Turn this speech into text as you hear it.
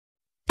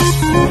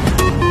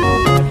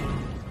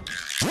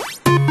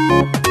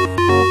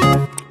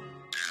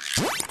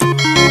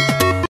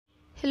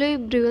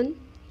Everyone,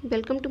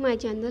 welcome to my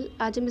channel.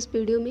 आज हम इस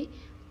वीडियो में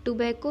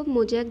tobacco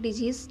mosaic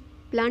disease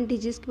plant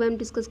disease के बारे में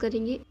डिस्कस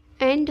करेंगे।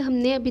 एंड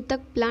हमने अभी तक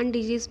प्लांट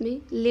डिजीज़ में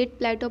late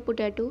blight of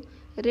potato,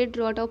 red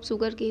rot of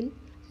sugarcane,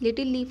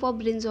 little leaf of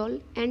brinjal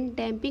and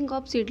damping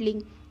off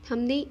seedling,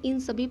 हमने इन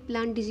सभी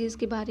प्लांट डिजीज़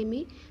के बारे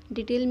में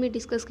डिटेल में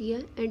डिस्कस किया।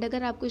 एंड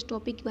अगर आपको इस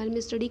टॉपिक के बारे में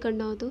स्टडी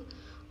करना हो तो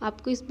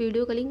आपको इस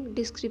वीडियो का लिंक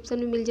डिस्क्रिप्शन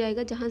में मिल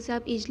जाएगा, जहाँ से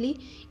आप इजीली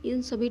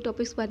इन सभी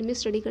टॉपिक्स के बारे में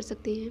स्टडी कर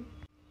सकते हैं।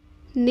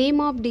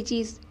 Name of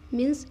disease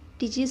means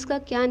disease का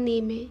क्या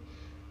नेम है।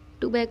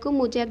 टोबैको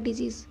मोज़ेक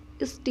डिजीज़,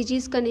 इस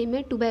डिजीज़ का नेम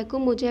है tobacco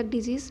mosaic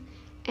disease.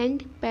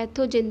 And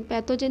pathogen,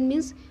 pathogen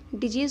means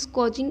disease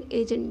causing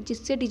agent,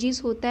 जिससे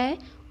डिजीज़ होता है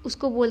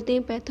उसको बोलते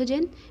हैं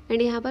पैथोजन।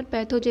 एंड यहाँ पर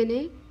पैथोजन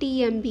है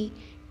TMV,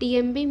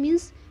 TMV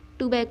means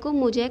tobacco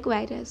mosaic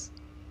virus.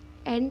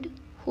 And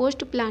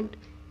host plant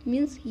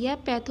means यह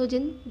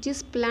पैथोजन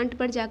जिस प्लांट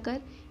पर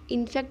जाकर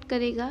इन्फेक्ट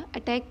करेगा,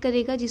 अटैक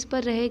करेगा, जिस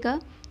पर रहेगा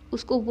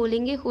उसको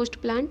बोलेंगे होस्ट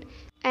प्लांट।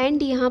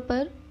 एंड यहाँ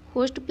पर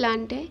होस्ट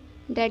प्लांट है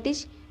that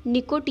is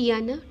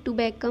Nicotiana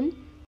tabacum.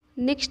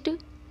 Next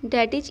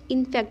that is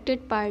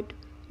infected part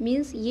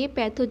means ये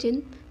पैथोजन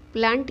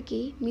प्लांट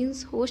के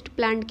मीन्स होस्ट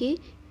प्लांट के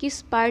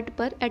किस पार्ट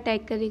पर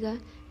अटैक करेगा,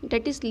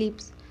 डैट इज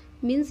लीव्स।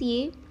 मीन्स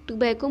ये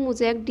टोबैको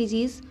मोज़ेक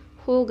डिजीज़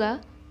होगा,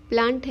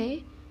 प्लांट है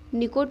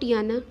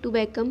निकोटियाना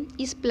टोबैकम,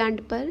 इस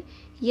प्लांट पर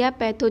यह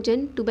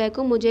pathogen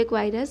tobacco mosaic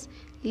virus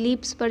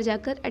leaves पर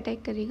जाकर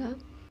अटैक करेगा।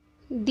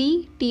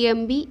 दी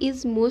TMV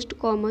is most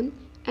common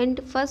and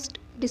first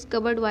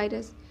discovered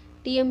virus.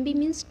 TMV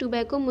means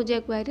tobacco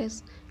mosaic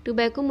virus.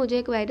 Tobacco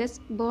mosaic virus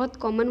बहुत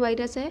कॉमन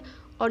वायरस है,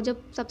 और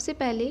जब सबसे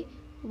पहले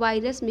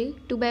वायरस में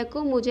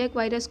टोबैको मोज़ेक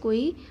वायरस को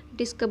ही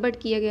डिस्कवर्ड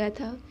किया गया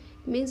था,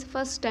 मीन्स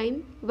फर्स्ट टाइम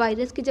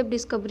वायरस की जब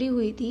डिस्कवरी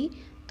हुई थी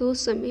तो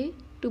उस समय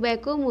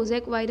टोबैको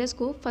मोज़ेक वायरस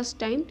को फर्स्ट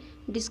टाइम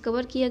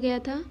डिस्कवर किया गया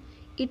था।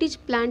 इट इज़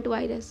प्लांट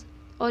वायरस,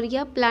 और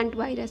यह प्लांट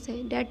वायरस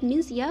है, डैट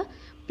मीन्स यह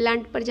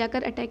प्लांट पर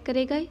जाकर अटैक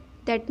करेगा,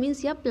 दैट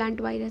मीन्स यह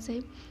प्लांट वायरस है।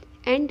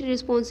 And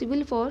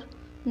responsible for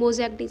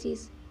mosaic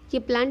disease, ये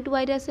प्लांट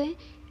वायरस है।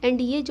 एंड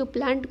ये जो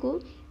प्लांट को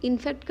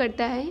इन्फेक्ट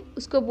करता है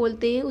उसको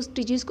बोलते हैं, उस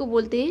डिजीज़ को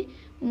बोलते हैं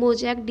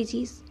mosaic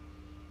disease.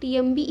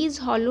 TMV is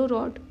hollow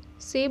rod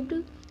shaped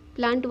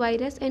plant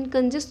virus and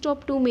consist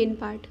of to main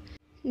part.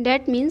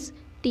 That means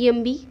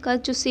TMV का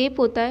जो शेप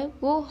होता है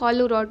वो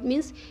हॉलो रॉड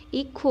मीन्स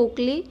एक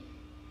खोखले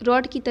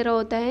रॉड की तरह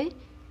होता है।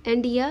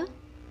 एंड यह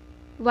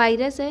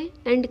वायरस है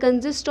and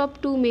consist of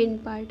to main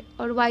part,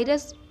 और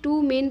वायरस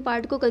टू मेन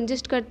पार्ट को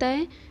कंसिस्ट करता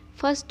है।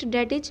 First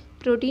that is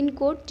protein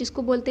code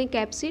जिसको बोलते हैं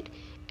capsid,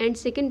 and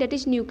second that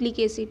is nucleic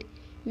acid.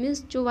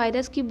 Means जो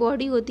वायरस की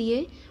बॉडी होती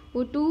है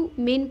वो टू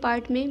मेन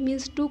पार्ट में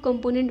मीन्स टू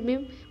कंपोनेंट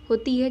में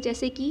होती है।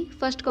 जैसे कि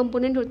फर्स्ट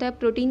कंपोनेंट होता है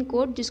प्रोटीन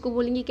कोड जिसको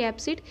बोलेंगे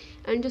कैप्सिड,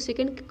 एंड जो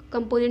सेकेंड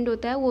कंपोनेंट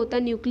होता है वो होता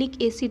है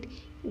न्यूक्लिक एसिड,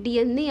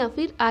 DNA या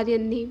फिर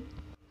RNA।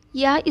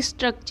 यह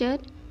स्ट्रक्चर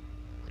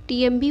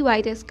TMV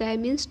वायरस का है,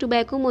 मीन्स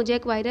टोबैको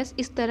मोज़ेक वायरस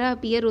इस तरह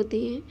अपीयर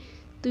होते हैं।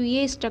 तो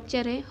ये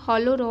स्ट्रक्चर है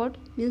हॉलो रॉड,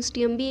 मीन्स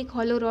TMV एक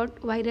हॉलो रॉड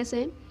वायरस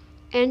है।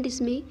 एंड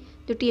इसमें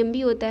जो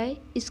TMV होता है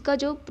इसका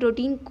जो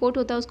प्रोटीन कोड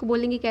होता है उसको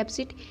बोलेंगे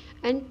कैप्सिड।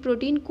 एंड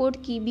प्रोटीन कोड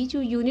की भी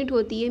जो यूनिट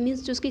होती है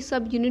मीन्स जो उसकी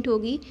सब यूनिट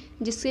होगी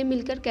जिससे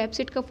मिलकर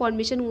कैप्सिड का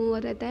फॉर्मेशन हुआ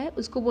रहता है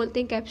उसको बोलते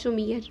हैं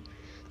कैप्सोमियर।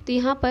 तो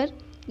यहाँ पर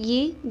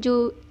ये जो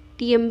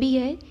TMV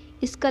है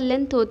इसका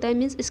लेंथ होता है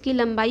मीन्स इसकी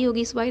लंबाई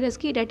होगी इस वायरस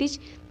की, that is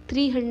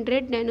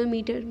 300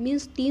 nanometre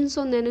means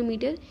 300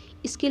 nanometre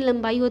इसकी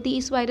लंबाई होती है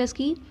इस वायरस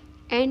की।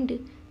 एंड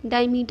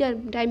डायमीटर,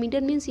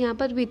 डायमीटर मीन्स यहाँ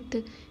पर विड्थ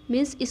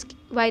मीन्स इस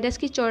वायरस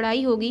की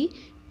चौड़ाई होगी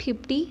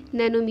 50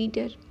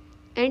 नैनोमीटर।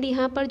 एंड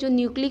यहाँ पर जो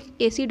न्यूक्लिक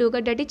एसिड होगा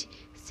that is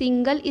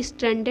single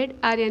stranded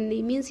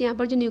RNA, means यहाँ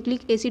पर जो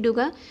न्यूक्लिक एसिड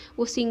होगा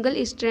वो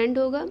सिंगल स्ट्रैंड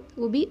होगा,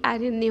 वो भी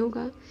RNA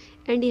होगा।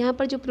 एंड यहाँ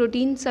पर जो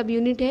प्रोटीन सब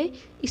यूनिट है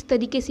इस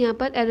तरीके से यहाँ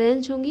पर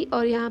अरेंज होंगी,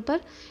 और यहाँ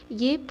पर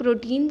ये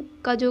प्रोटीन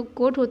का जो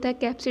कोड होता है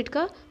कैप्सिड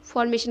का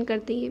फॉर्मेशन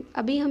करती हैं।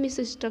 अभी हम इस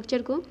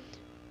स्ट्रक्चर को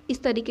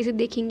इस तरीके से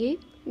देखेंगे,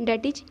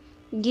 डैट इज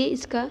ये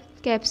इसका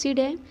कैप्सिड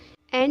है।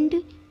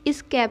 एंड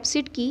इस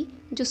कैप्सिड की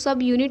जो सब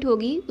यूनिट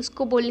होगी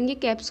उसको बोलेंगे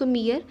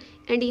कैप्सोमियर।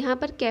 एंड यहाँ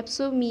पर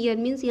कैप्सोमियर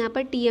मीन्स यहाँ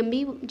पर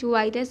TMV जो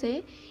वायरस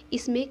है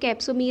इसमें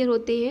कैप्सोमियर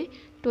होते हैं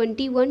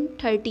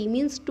 2130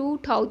 मीन्स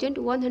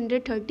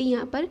 2130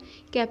 यहाँ पर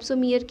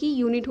कैप्सोमियर की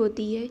यूनिट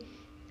होती है,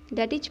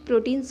 दैट इज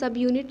प्रोटीन सब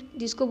यूनिट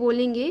जिसको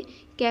बोलेंगे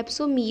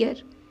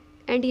कैप्सोमियर।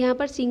 एंड यहाँ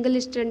पर सिंगल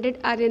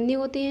स्ट्रैंडेड RNA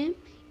होते हैं।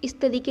 इस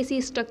तरीके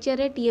से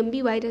स्ट्रक्चर है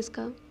TMV वायरस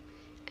का।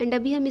 एंड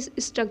अभी हम इस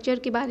स्ट्रक्चर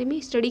के बारे में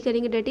स्टडी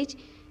करेंगे, that is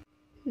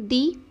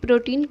the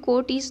protein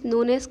code is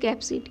known as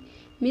capsid.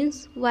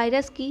 Means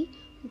virus की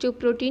जो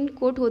प्रोटीन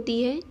कोड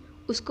होती है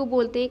उसको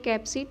बोलते हैं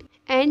capsid.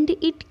 And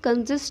it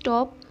consist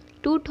of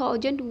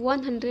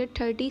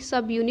 2130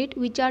 सब unit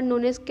which are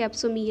known as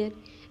capsomere.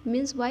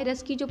 Means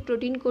virus की जो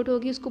प्रोटीन कोड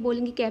होगी उसको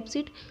बोलेंगे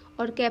कैप्सिड,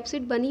 और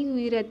कैप्सिड बनी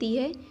हुई रहती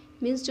है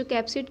मीन्स जो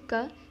कैप्सिड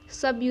का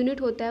सब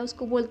यूनिट होता है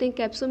उसको बोलते हैं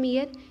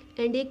कैप्सोमियर।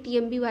 एंड एक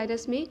TMV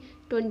वायरस में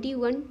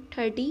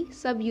 2130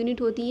 सब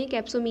यूनिट होती हैं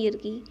कैप्सोमियर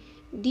की।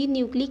 दी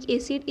nucleic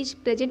acid is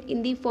present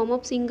in the form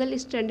of single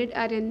stranded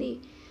RNA।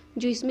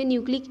 जो इसमें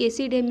न्यूक्लिक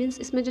एसिड है, मीन्स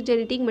इसमें जो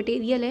जेनेटिक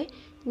मटेरियल है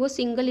वो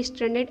सिंगल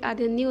स्ट्रैंडेड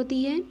आरएनए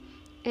होती है,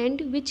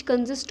 and which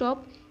consist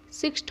of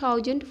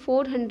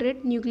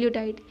 6400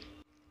 nucleotide,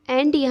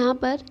 and यहाँ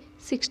पर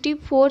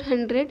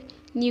 6400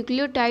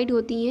 न्यूक्लियोटाइड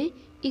होती हैं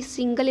इस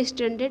सिंगल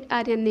स्ट्रैंडेड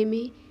आरएनए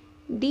में।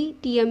 D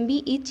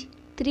TMV is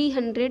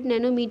 300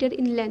 nanometre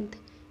in length,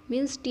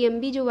 means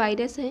TMV जो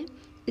वायरस है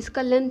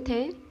इसका लेंथ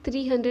है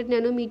 300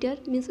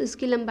 नैनोमीटर, मीन्स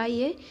इसकी लंबाई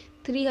है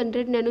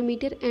 300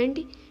 nanometre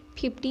and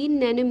 15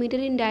 nanometre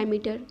in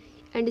diameter,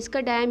 and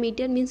इसका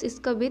डायमीटर मीन्स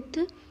इसका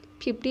विड्थ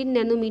 15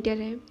 नैनोमीटर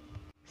है।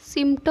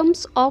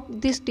 Symptoms of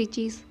this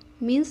disease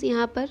means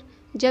यहाँ पर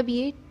जब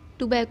ये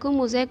टोबैको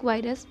मोज़ेक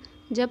वायरस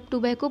जब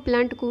टोबैको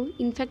प्लांट को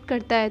इन्फेक्ट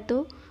करता है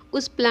तो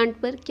उस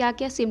प्लांट पर क्या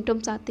क्या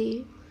सिम्टम्स आते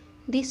हैं।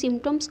 The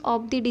symptoms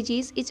of the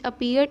disease is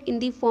appeared in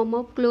the form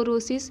of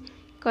chlorosis,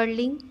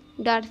 curling,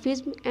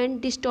 डार्फिज्म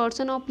and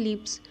distortion of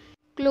leaves.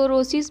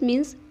 Chlorosis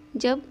means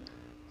जब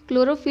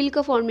क्लोरोफिल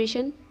का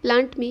फॉर्मेशन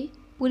प्लांट में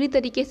पूरी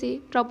तरीके से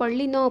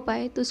प्रॉपरली ना हो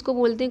पाए तो उसको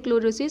बोलते हैं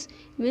chlorosis,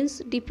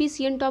 means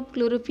deficient of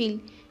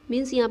chlorophyll,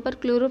 means यहाँ पर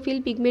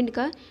क्लोरोफिल पिगमेंट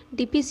का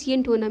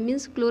डिफिशियंट होना,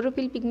 मीन्स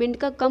क्लोरोफिल पिगमेंट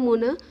का कम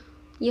होना।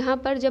 यहाँ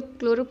पर जब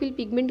क्लोरोफिल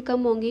पिगमेंट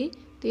कम होंगे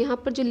तो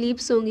यहाँ पर जो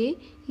लीव्स होंगे,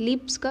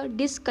 लीव्स का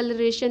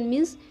डिसकलरेशन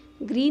मीन्स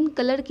ग्रीन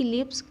कलर की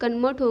लीव्स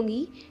कन्वर्ट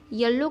होंगी,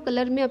 येलो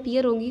कलर में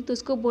अपीयर होंगी तो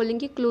उसको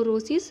बोलेंगे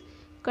क्लोरोसिस।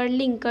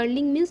 कर्लिंग,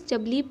 कर्लिंग मीन्स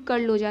जब लीव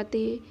कर्ल हो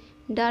जाते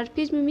हैं।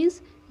 डार्फिज्म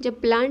मीन्स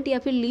जब प्लांट या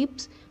फिर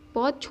लीव्स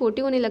बहुत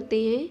छोटे होने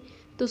लगते हैं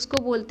तो उसको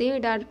बोलते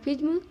हैं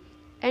डार्फिज्म।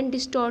 एंड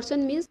डिस्टॉर्शन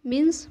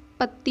मीन्स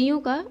पत्तियों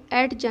का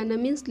ऐट जाना,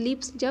 मीन्स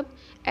लीव्स जब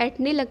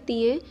ऐटने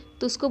लगती हैं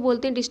तो उसको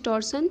बोलते हैं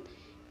डिस्टॉर्शन।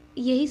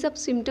 यही सब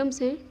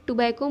सिम्टम्स हैं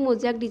टोबैको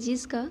मोज़ेक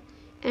डिजीज़ का,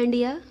 एंड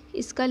या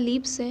इसका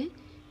लीव्स है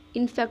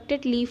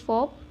infected leaf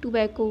of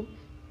tobacco,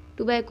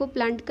 tobacco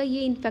plant का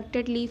ये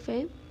इन्फेक्टेड लीफ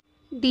है।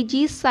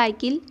 Disease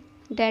cycle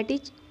that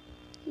is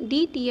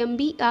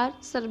DTMBR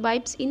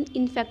survives in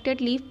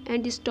infected leaf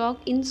and stalk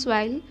in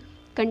soil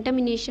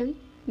contamination,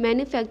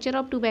 manufacture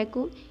of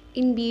tobacco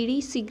in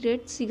bidi,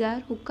 cigarette,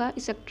 cigar, हुक्का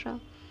etcetera.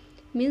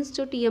 Means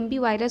जो TMB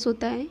virus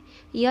होता है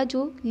या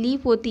जो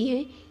leaf होती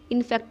हैं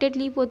इन्फेक्टेड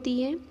लीफ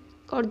होती हैं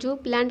और जो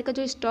प्लांट का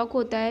जो स्टॉक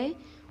होता है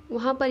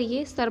वहाँ पर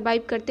ये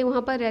सर्वाइव करते हैं,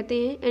 वहाँ पर रहते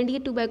हैं, एंड ये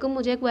टोबैको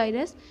मोज़ेक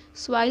वायरस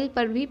सॉइल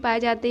पर भी पाए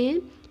जाते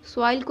हैं।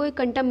 सॉइल को ये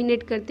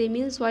कंटामिनेट करते हैं,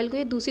 मीन्स सॉइल को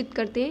ये दूषित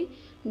करते हैं,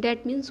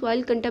 that means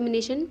soil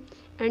contamination.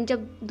 And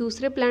जब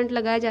दूसरे प्लांट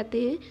लगाए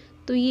जाते हैं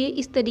तो ये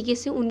इस तरीके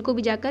से उनको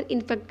भी जाकर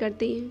इन्फेक्ट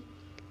करते हैं।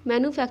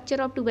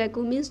 मैन्युफैक्चर ऑफ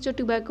टोबैको मीन्स जो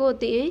टोबैको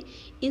होते हैं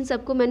इन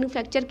सबको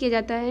मैन्युफैक्चर किया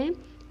जाता है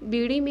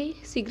बीड़ी में,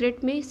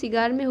 सिगरेट में,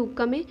 सिगार में,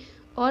 हुक्का में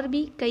और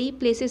भी कई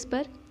प्लेसेस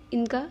पर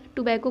इनका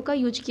टोबैको का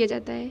यूज किया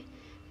जाता है।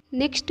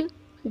 Next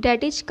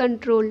that is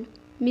control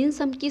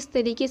means हम किस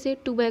तरीके से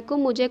टोबैको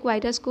मोज़ेक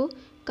वायरस को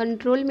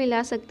कंट्रोल में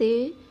ला सकते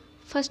हैं।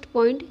 First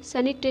point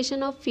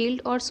sanitation of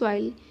field और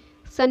soil.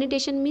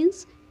 Sanitation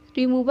means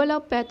removal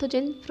of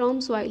pathogen from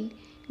soil,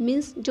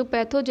 means जो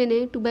पैथोजन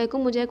है टोबैको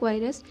मोज़ेक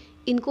वायरस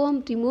इनको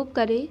हम रिमूव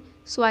करें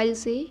सॉइल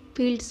से,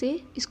 फील्ड से,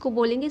 इसको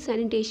बोलेंगे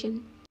sanitation.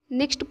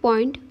 Next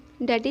point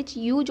that is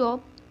use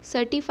of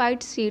certified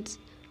seeds.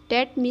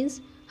 That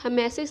means हम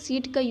ऐसे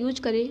सीड का यूज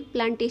करें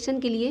प्लांटेशन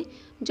के लिए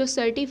जो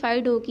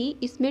सर्टिफाइड हो कि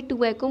इसमें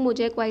टोबैको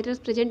मोज़ेक वायरस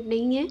प्रेजेंट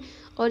नहीं है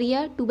और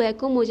यह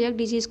टोबैको मोज़ेक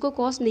डिजीज़ को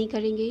कॉज नहीं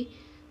करेंगे।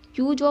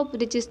 Use of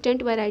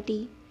resistant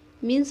variety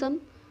means हम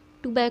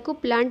टोबैको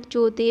प्लांट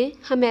जो होते हैं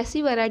हम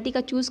ऐसी वैरायटी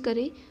का चूज़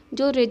करें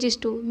जो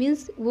रेजिस्ट हो,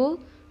 मीन्स वो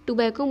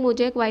टोबैको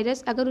मोज़ेक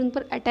वायरस अगर उन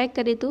पर अटैक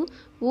करे तो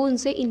वो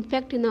उनसे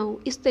इन्फेक्ट ना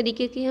हो, इस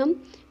तरीके के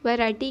हम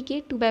वैरायटी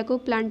के टोबैको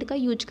प्लांट का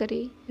यूज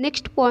करें।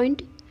 Next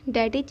point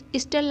that is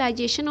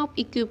sterilization of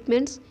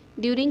equipments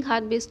during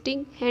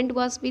harvesting, hand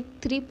wash with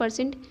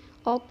 3%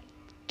 of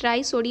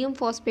try sodium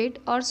phosphate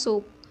और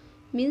सोप।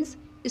 मीन्स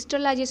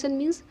स्टरलाइजेशन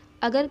मीन्स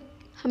अगर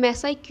हम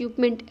ऐसा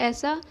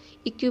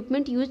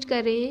इक्विपमेंट यूज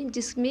कर रहे हैं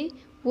जिसमें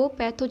वो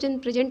पैथोजन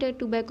प्रेजेंट है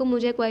टोबैको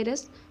मोज़ेक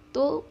वायरस,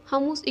 तो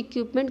हम उस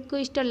इक्विपमेंट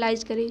को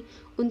स्टरलाइज करें,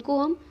 उनको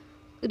हम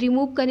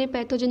रिमूव करें,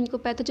 पैथोजन को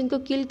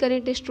किल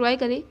करें, डिस्ट्रॉय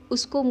करें,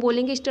 उसको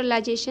बोलेंगे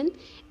स्टरलाइजेशन।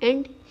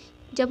 एंड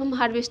जब हम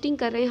हार्वेस्टिंग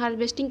कर रहे हैं,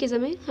 हार्वेस्टिंग के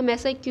समय हम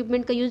ऐसा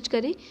इक्विपमेंट का यूज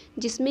करें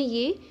जिसमें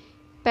ये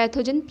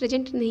पैथोजन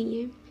प्रेजेंट नहीं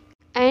है।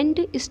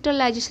 एंड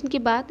स्टरलाइजेशन के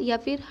बाद या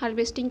फिर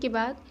हार्वेस्टिंग के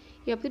बाद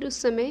या फिर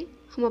उस समय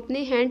हम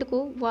अपने हैंड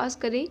को वॉश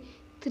करें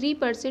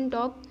 3%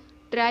 ऑफ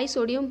ट्राई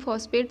सोडियम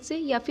फॉस्फेट से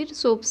या फिर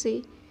सोप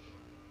से।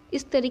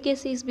 इस तरीके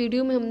से इस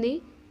वीडियो में हमने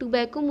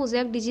टोबैको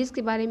मोज़ेक डिजीज़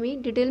के बारे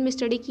में डिटेल में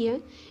स्टडी किया।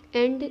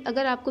 एंड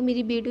अगर आपको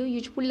मेरी वीडियो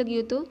यूजफुल लगी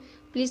हो तो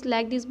please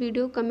like this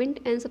video, comment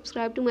and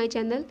subscribe to my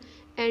channel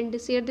and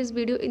share this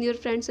video in your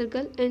friend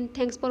circle, and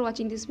thanks for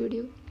watching this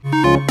video.